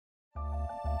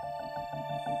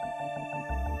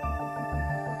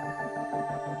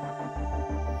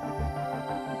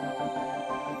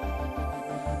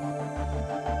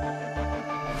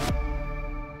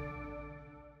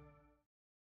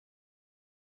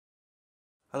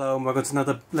Hello and welcome to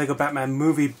another LEGO Batman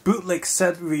movie bootleg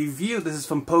set review. This is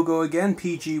from Pogo again,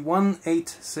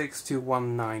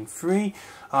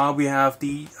 PG1862193. We have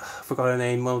the, I forgot her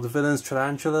name, one of the villains,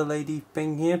 Tarantula lady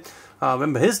thing here.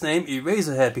 Remember his name,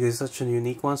 Eraserhead, because it's such a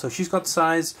unique one. So she's got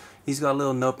size, he's got a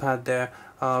little notepad there.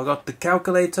 We got the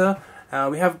calculator.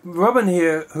 We have Robin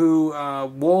here, who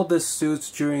wore this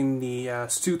suit during the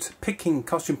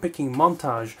costume picking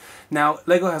montage. Now,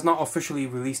 LEGO has not officially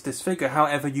released this figure,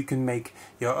 however you can make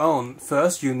your own.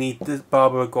 First, you need this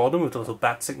Barbara Gordon with the little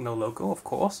bat signal logo, of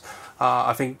course.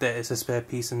 I think there is a spare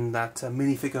piece in that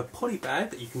minifigure poly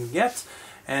bag that you can get.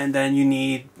 And then you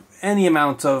need any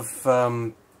amount of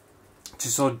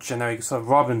just sort of generic sort of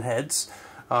Robin heads,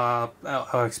 or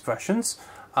expressions.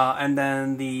 And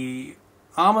then the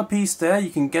armor piece there, you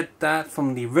can get that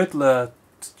from the Riddler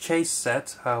chase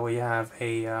set, where you have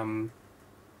a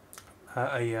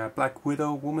Black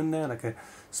Widow woman there, like a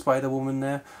Spider Woman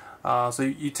there. So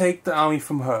you take the army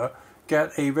from her,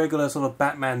 get a regular sort of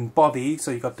Batman body,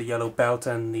 so you got the yellow belt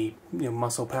and the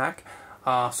muscle pack.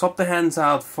 Swap the hands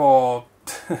out for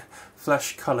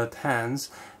flesh-colored hands,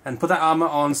 and put that armor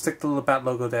on, stick the little bat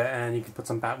logo there, and you can put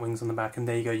some bat wings on the back, and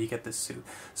there you go, you get this suit.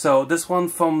 So this one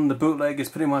from the bootleg is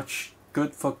pretty much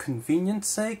good for convenience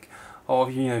sake, or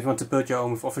if you want to build your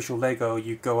own with official LEGO,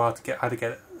 you go out to either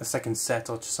get a second set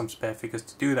or just some spare figures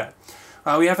to do that.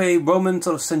 We have a Roman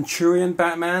sort of Centurion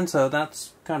Batman, so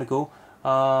that's kind of cool.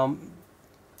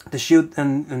 The shield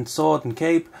and sword and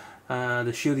cape.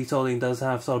 The shield he's holding does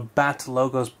have sort of bat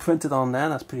logos printed on there.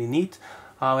 That's pretty neat.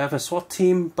 We have a SWAT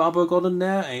team Barbara Gordon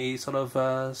there, a sort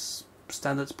of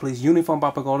standard police uniform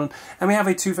Barbara Gordon, and we have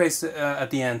a Two-Face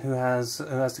at the end who comes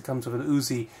with an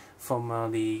Uzi from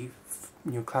the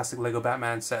classic LEGO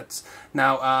Batman sets.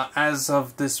 Now, as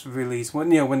of this release, when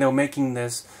they were making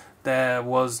this, there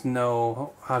was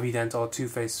no Harvey Dent or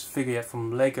Two-Face figure yet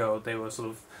from LEGO. They were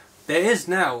there is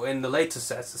now in the later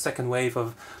sets, the second wave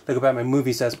of LEGO Batman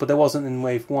movie sets, but there wasn't in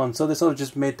wave 1, so they sort of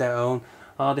just made their own.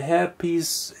 The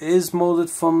hairpiece is molded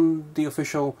from the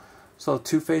official sort of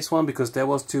Two-Face one, because there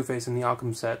was Two-Face in the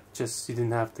Arkham set, just you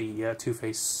didn't have the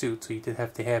Two-Face suit, so you did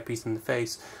have the hairpiece in the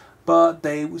face. But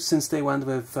since they went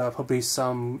with probably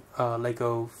some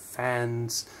LEGO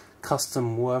fans'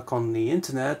 custom work on the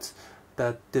internet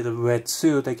that did a red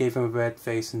suit, they gave him a red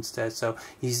face instead. So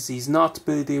he's not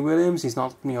Billy D. Williams, he's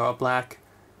not a black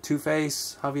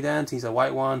Two-Face Harvey Dent, he's a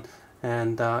white one.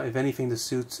 And if anything, the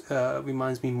suit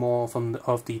reminds me more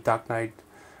of the Dark Knight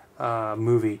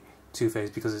movie Two-Face,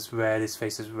 because it's red, his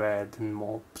face is red and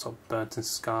more sort of burnt and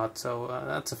scarred, so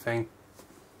that's a thing.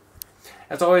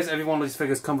 As always, every one of these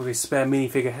figures come with a spare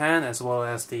minifigure hand, as well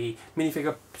as the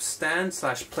minifigure stand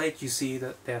 / plate you see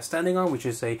that they're standing on, which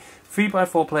is a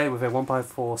 3x4 plate with a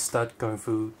 1x4 stud going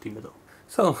through the middle.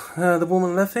 So, the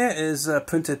woman left here is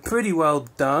printed pretty well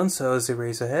done, so is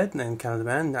Eraserhead and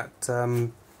Cameraman, that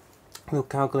little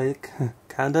calculator.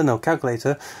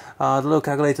 The little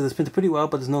calculator is printed pretty well,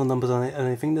 but there's no numbers on it or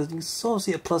anything. You can sort of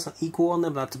see a plus and equal on there,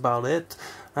 but that's about it.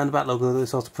 And the bat logo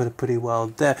is also printed pretty well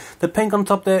there. The pink on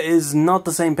top there is not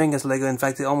the same pink as LEGO. In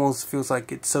fact, it almost feels like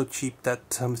it's so cheap that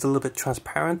it's a little bit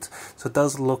transparent, so it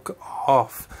does look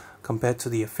off compared to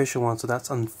the official one, so that's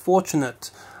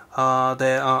unfortunate.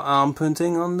 There are arm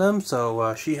printing on them,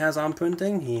 so she has arm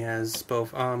printing, he has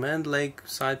both arm and leg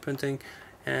side printing,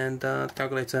 and the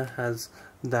calculator has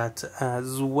that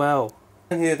as well.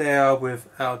 And here they are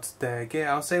without their gear.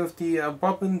 I'll say with the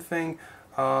Robin thing,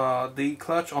 the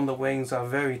clutch on the wings are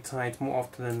very tight. More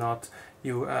often than not,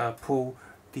 you pull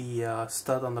the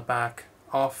stud on the back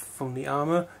off from the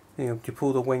armor. You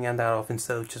pull the wing end out off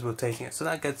instead of just rotating it, so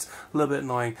that gets a little bit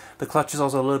annoying. The clutch is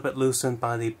also a little bit loosened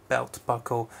by the belt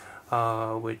buckle,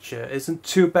 which isn't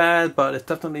too bad, but it's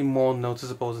definitely more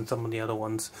noticeable than some of the other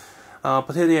ones.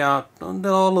 But here they are. They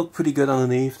all look pretty good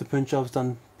underneath. The print job's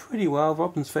done pretty well.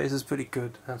 Robin's face is pretty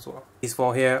good as well. These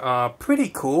four here are pretty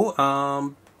cool.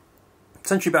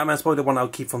 Century Batman's probably the one I'll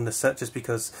keep from the set, just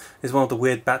because it's one of the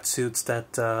weird bat suits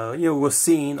that were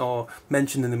seen or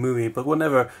mentioned in the movie, but were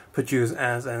never produced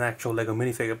as an actual LEGO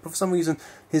minifigure. But for some reason,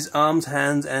 his arms,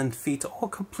 hands, and feet are all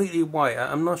completely white.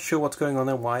 I'm not sure what's going on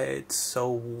there, why it's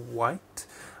so white.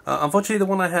 Unfortunately, the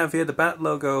one I have here, the bat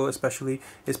logo especially,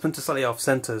 is printed slightly off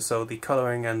center, so the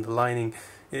coloring and the lining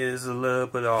is a little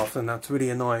bit off, and that's really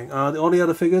annoying. All the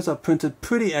other figures are printed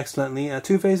pretty excellently.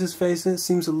 Two-Face's face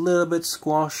seems a little bit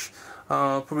squash,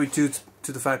 probably due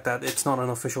to the fact that it's not an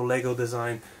official LEGO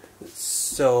design,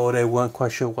 so they weren't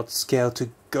quite sure what scale to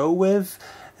go with.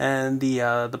 And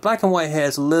the black and white hair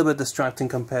is a little bit distracting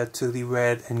compared to the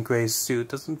red and grey suit.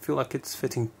 Doesn't feel like it's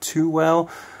fitting too well.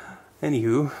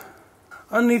 Anywho.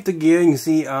 Underneath the gear, you can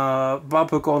see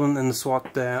Barbara Gordon in the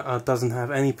SWAT there doesn't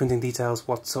have any printing details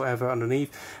whatsoever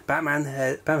underneath.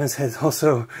 Batman's head is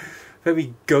also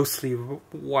very ghostly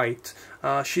white.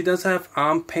 She does have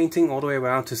arm painting all the way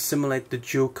around to simulate the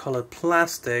dual-colored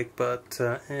plastic, but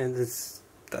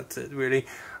that's it really.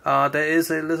 There is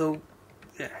a little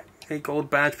a gold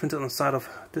badge printed on the side of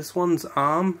this one's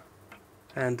arm,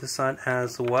 and this side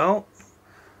as well.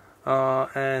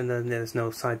 And then there's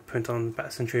no side print on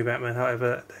Century Batman.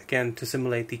 However, again, to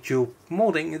simulate the dual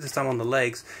molding, this time on the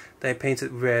legs, they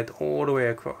painted red all the way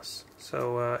across.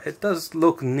 So it does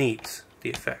look neat,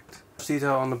 the effect.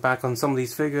 Detail on the back on some of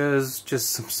these figures, just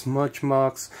some smudge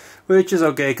marks, which is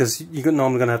okay because you're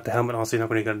normally going to have the helmet on, so you're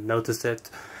not really going to notice it.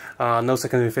 No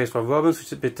secondary face for Robins, which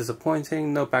is a bit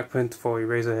disappointing. No back print for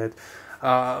Eraserhead.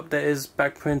 There is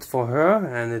back print for her,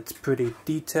 and it's pretty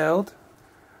detailed.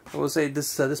 I will say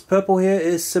this purple here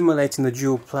is simulating the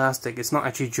dual plastic. It's not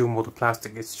actually dual molded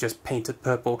plastic, it's just painted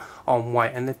purple on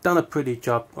white, and they've done a pretty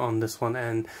job on this one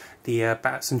and the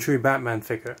Century Batman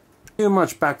figure. Too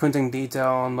much back printing detail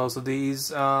on most of these.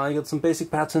 You got some basic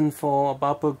pattern for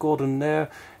Barbara Gordon there,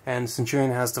 and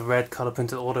Centurion has the red color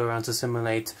printed all the way around to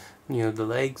simulate, you know, the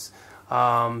legs.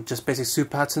 Just basic suit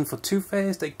pattern for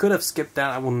Two-Face. They could have skipped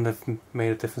that. I wouldn't have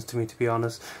made a difference to me, to be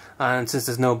honest. And since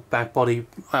there's no back body,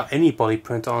 any body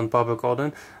print on Barbara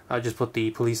Gordon, I just put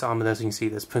the police armor there so you can see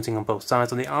there's printing on both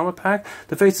sides. On the armor pack,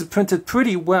 the face is printed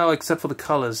pretty well except for the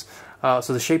colors.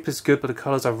 So the shape is good, but the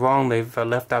colors are wrong. They've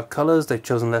left out colors. They've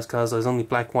chosen less colors. There's only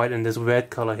black, white, and there's red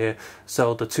color here.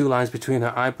 So the two lines between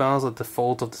her eyebrows are the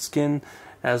fold of the skin,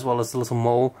 as well as the little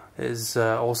mole, is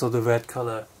also the red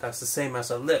color. That's the same as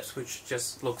her lips, which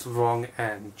just looks wrong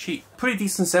and cheap. Pretty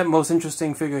decent set. Most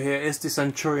interesting figure here is the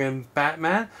Centurion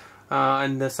Batman,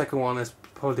 and the second one is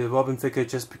probably the Robin figure,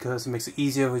 just because it makes it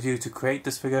easier for you to create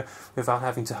this figure without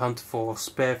having to hunt for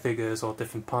spare figures or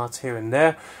different parts here and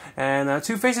there. And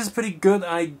Two-Face is pretty good,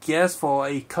 I guess, for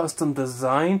a custom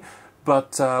design.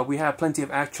 But we have plenty of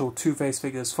actual Two-Face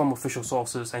figures from official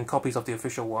sources and copies of the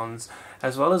official ones,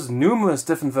 as well as numerous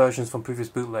different versions from previous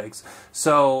bootlegs.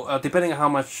 So depending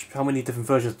on how many different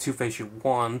versions of Two-Face you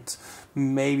want,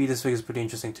 maybe this figure is pretty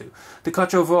interesting too. The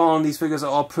clutch overall on these figures are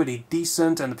all pretty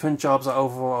decent, and the print jobs are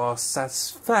overall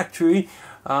satisfactory.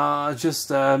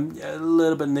 Just a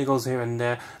little bit niggles here and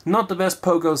there. Not the best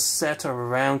Pogo set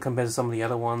around compared to some of the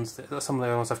other ones. Some of the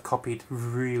other ones I've copied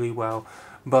really well.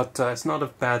 But it's not a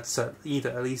bad set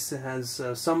either. At least it has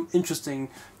some interesting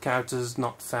characters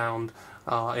not found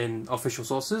in official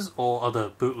sources or other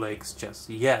bootlegs just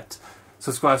yet.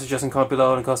 Subscribe, suggest, and comment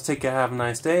below, and of course take care, have a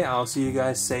nice day. I'll see you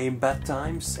guys same bat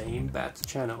time, same bat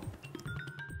channel.